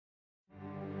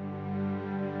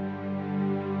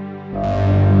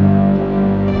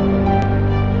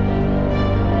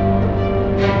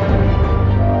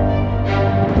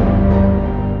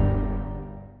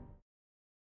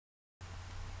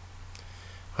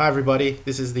Hi everybody,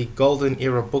 this is the Golden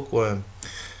Era Bookworm,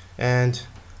 and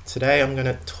today I'm going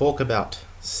to talk about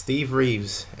Steve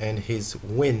Reeves and his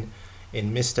win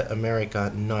in Mr. America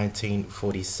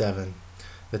 1947.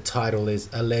 The title is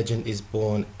A Legend is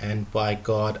Born, and by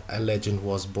God, a legend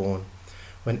was born.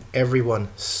 When everyone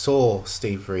saw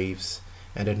Steve Reeves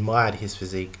and admired his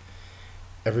physique,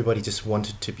 everybody just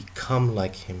wanted to become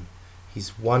like him.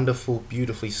 His wonderful,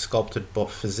 beautifully sculpted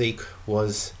physique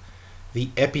was the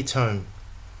epitome,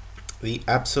 the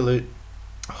absolute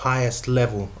highest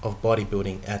level of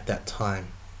bodybuilding at that time.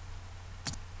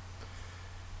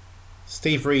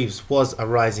 Steve Reeves was a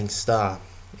rising star.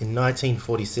 In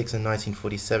 1946 and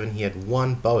 1947 he had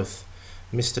won both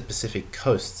Mr. Pacific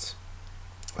Coasts.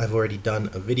 I've already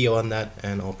done a video on that,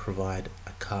 and I'll provide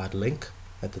a card link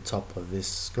at the top of this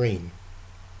screen.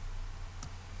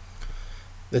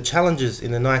 The challenges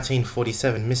in the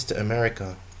 1947 Mr.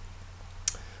 America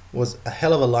was a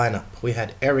hell of a lineup. We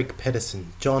had Eric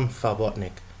Pedersen, John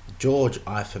Farbotnik, George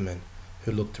Eiferman,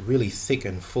 who looked really thick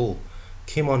and full,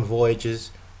 Kim on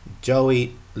Voyages,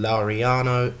 Joey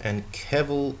Laureano, and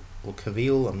Kevil,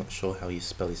 I'm not sure how you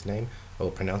spell his name, or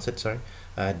pronounce it, sorry,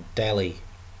 Daly,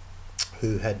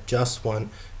 who had just won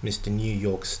Mr. New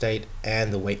York State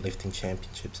and the weightlifting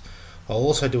championships. I'll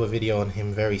also do a video on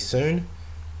him very soon,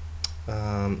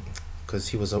 because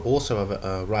he was also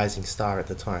a rising star at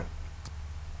the time.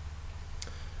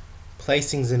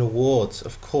 Placings in awards,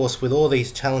 of course, with all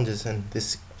these challenges and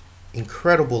this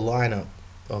incredible lineup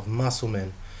of muscle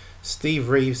men, Steve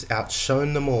Reeves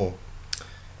outshone them all.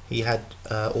 He had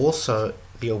also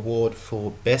the award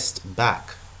for best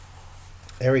back.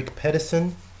 Eric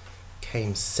Pedersen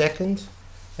came second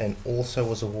and also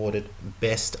was awarded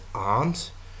best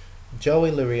arms. Joey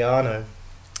Laureano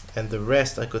and the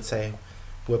rest, I could say,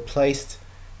 were placed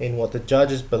in what the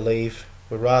judges believe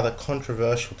were rather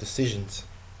controversial decisions.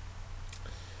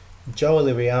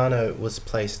 Joey Laureano was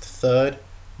placed third,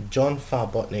 John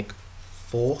Farbotnik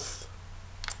fourth,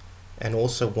 and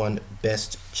also won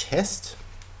best chest.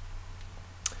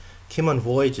 Kim on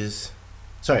Voyages,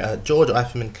 George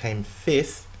Eiferman came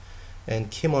fifth, and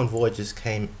Kim on Voyages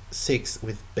came sixth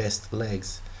with best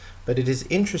legs. But it is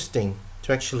interesting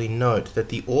to actually note that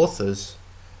the authors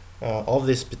of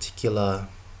this particular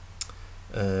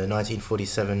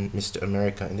 1947 Mr.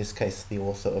 America, in this case the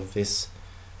author of this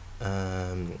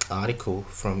article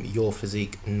from Your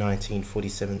Physique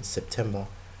 1947 September,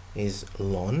 is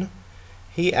Lon.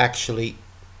 He actually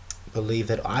believed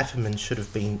that Eiferman should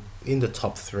have been in the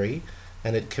top three,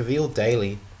 and that Kevil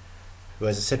Daly, who,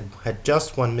 as I said, had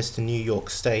just won Mr. New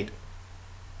York State,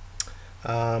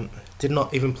 did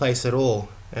not even place at all.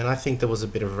 And I think there was a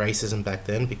bit of racism back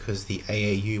then, because the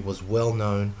AAU was well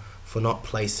known for not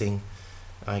placing,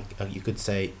 you could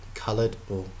say, colored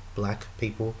or black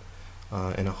people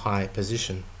in a high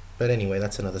position. But anyway,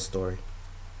 that's another story.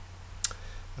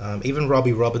 Even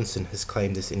Robbie Robinson has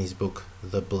claimed this in his book,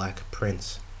 The Black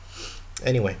Prince.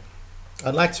 Anyway,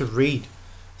 I'd like to read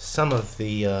some of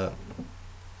the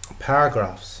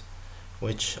paragraphs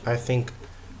which I think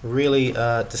really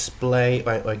display,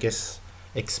 I guess,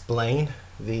 explain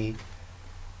the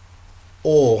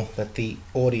awe that the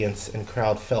audience and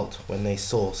crowd felt when they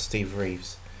saw Steve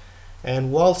Reeves.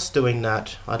 And whilst doing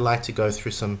that, I'd like to go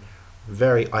through some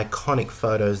very iconic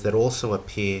photos that also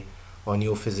appear on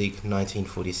Your Physique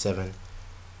 1947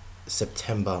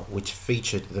 September, which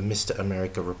featured the Mr.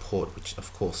 America report, which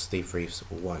of course Steve Reeves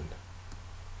won.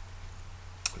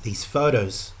 These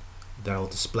photos that I'll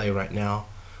display right now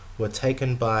were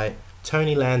taken by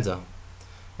Tony Lanza,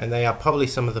 and they are probably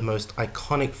some of the most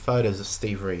iconic photos of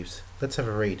Steve Reeves. Let's have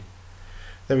a read.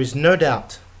 There is no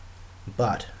doubt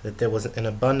but that there was an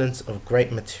abundance of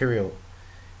great material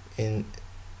in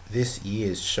this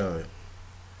year's show.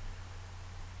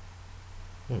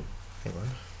 Hang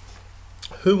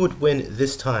on. Who would win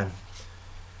this time?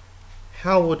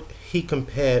 How would he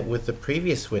compare with the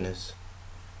previous winners?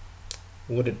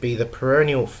 Would it be the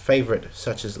perennial favorite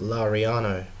such as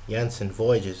Laureano, Janssen,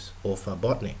 Voyages, or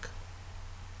Farbotnik?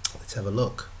 Let's have a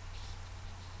look.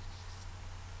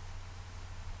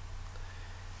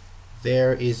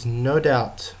 There is no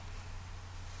doubt.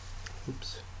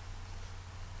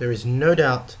 There is no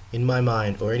doubt in my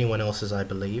mind, or anyone else's, I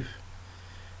believe,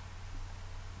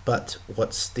 but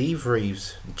what Steve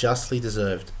Reeves justly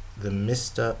deserved the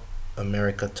Mr.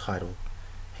 America title.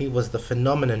 He was the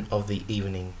phenomenon of the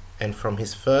evening, and from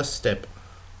his first step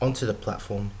onto the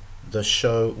platform, the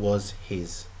show was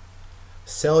his.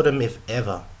 Seldom, if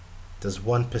ever, does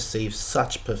one perceive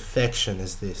such perfection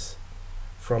as this.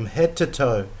 From head to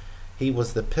toe, he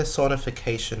was the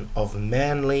personification of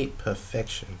manly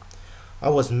perfection. I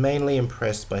was mainly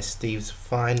impressed by Steve's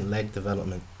fine leg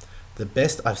development, the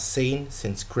best I've seen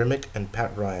since Grimmick and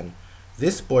Pat Ryan.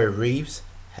 This boy Reeves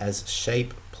has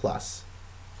shape plus.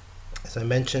 As I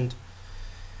mentioned,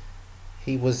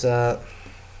 he was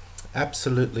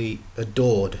absolutely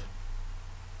adored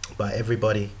by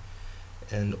everybody,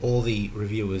 and all the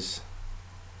reviewers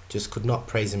just could not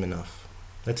praise him enough.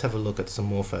 Let's have a look at some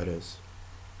more photos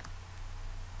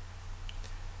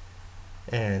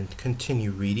and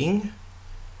continue reading.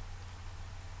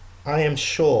 I am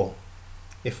sure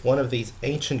if one of these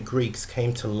ancient Greeks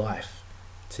came to life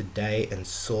today and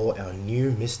saw our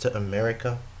new Mr.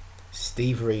 America,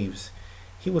 Steve Reeves,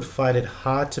 he would find it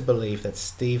hard to believe that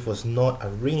Steve was not a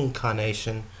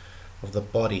reincarnation of the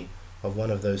body of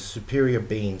one of those superior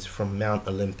beings from Mount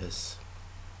Olympus.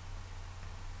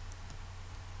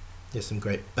 There's some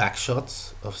great back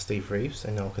shots of Steve Reeves,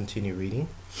 and I'll continue reading.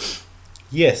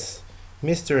 Yes,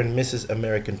 Mr. and Mrs.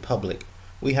 American public,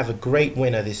 we have a great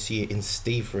winner this year in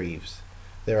Steve Reeves.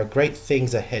 There are great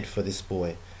things ahead for this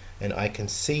boy, and I can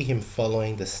see him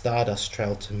following the Stardust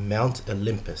Trail to Mount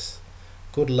Olympus.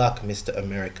 Good luck, Mr.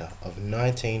 America of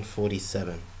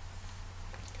 1947.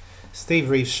 Steve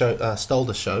Reeves stole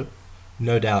the show,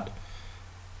 no doubt,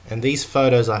 and these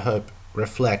photos, I hope,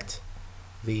 reflect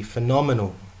the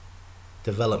phenomenal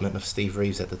development of Steve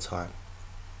Reeves at the time.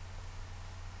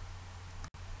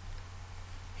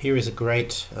 Here is a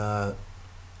great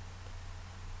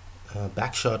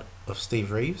back shot of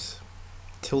Steve Reeves,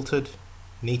 tilted,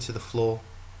 knee to the floor.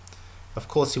 Of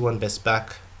course he won Best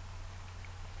Back,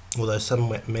 although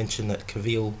some mention that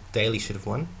Kavil Daly should have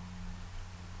won.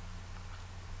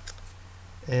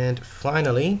 And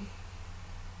finally,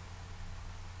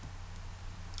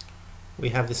 we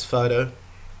have this photo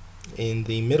in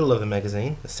the middle of the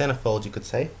magazine, the centerfold you could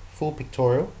say, full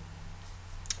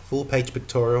page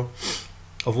pictorial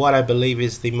of what I believe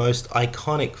is the most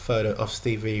iconic photo of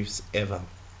Steve Reeves ever.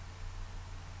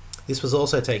 This was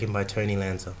also taken by Tony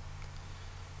Lanza.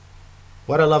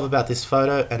 What I love about this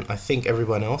photo, and I think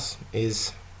everyone else,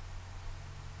 is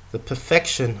the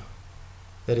perfection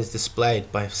that is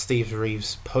displayed by Steve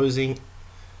Reeves posing,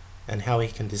 and how he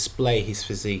can display his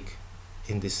physique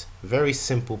in this very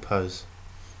simple pose.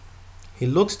 He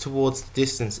looks towards the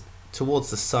distance,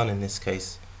 towards the sun in this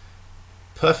case.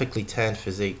 Perfectly tanned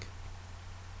physique.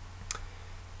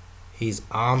 His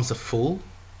arms are full,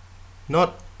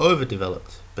 not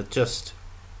overdeveloped, but just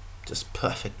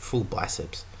perfect full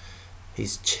biceps.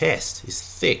 His chest is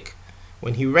thick.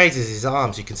 When he raises his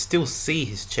arms, you can still see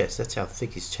his chest. That's how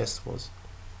thick his chest was.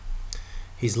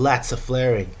 His lats are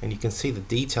flaring, and you can see the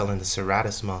detail in the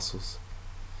serratus muscles.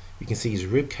 You can see his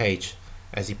rib cage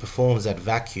as he performs that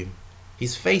vacuum.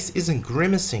 His face isn't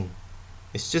grimacing.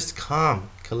 It's just calm,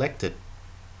 collected.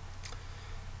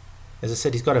 As I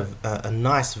said, he's got a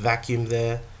nice vacuum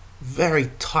there. Very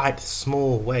tight,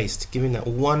 small waist, giving that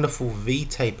wonderful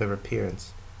V-taper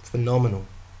appearance. Phenomenal.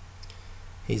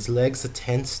 His legs are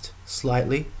tensed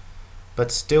slightly,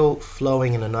 but still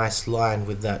flowing in a nice line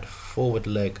with that forward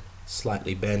leg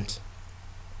slightly bent.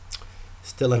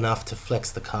 Still enough to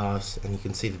flex the calves, and you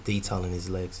can see the detail in his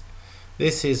legs.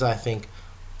 This is, I think,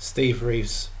 Steve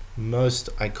Reeves' most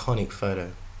iconic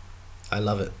photo. I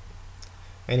love it.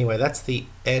 Anyway, that's the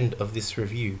end of this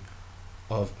review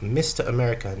of Mr.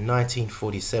 America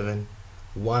 1947,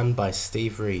 won by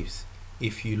Steve Reeves.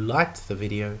 If you liked the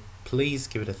video, please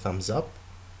give it a thumbs up.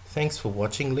 Thanks for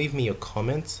watching. Leave me your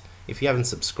comments. If you haven't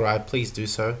subscribed, please do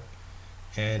so.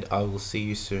 And I will see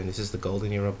you soon. This is the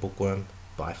Golden Era Bookworm.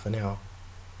 Bye for now.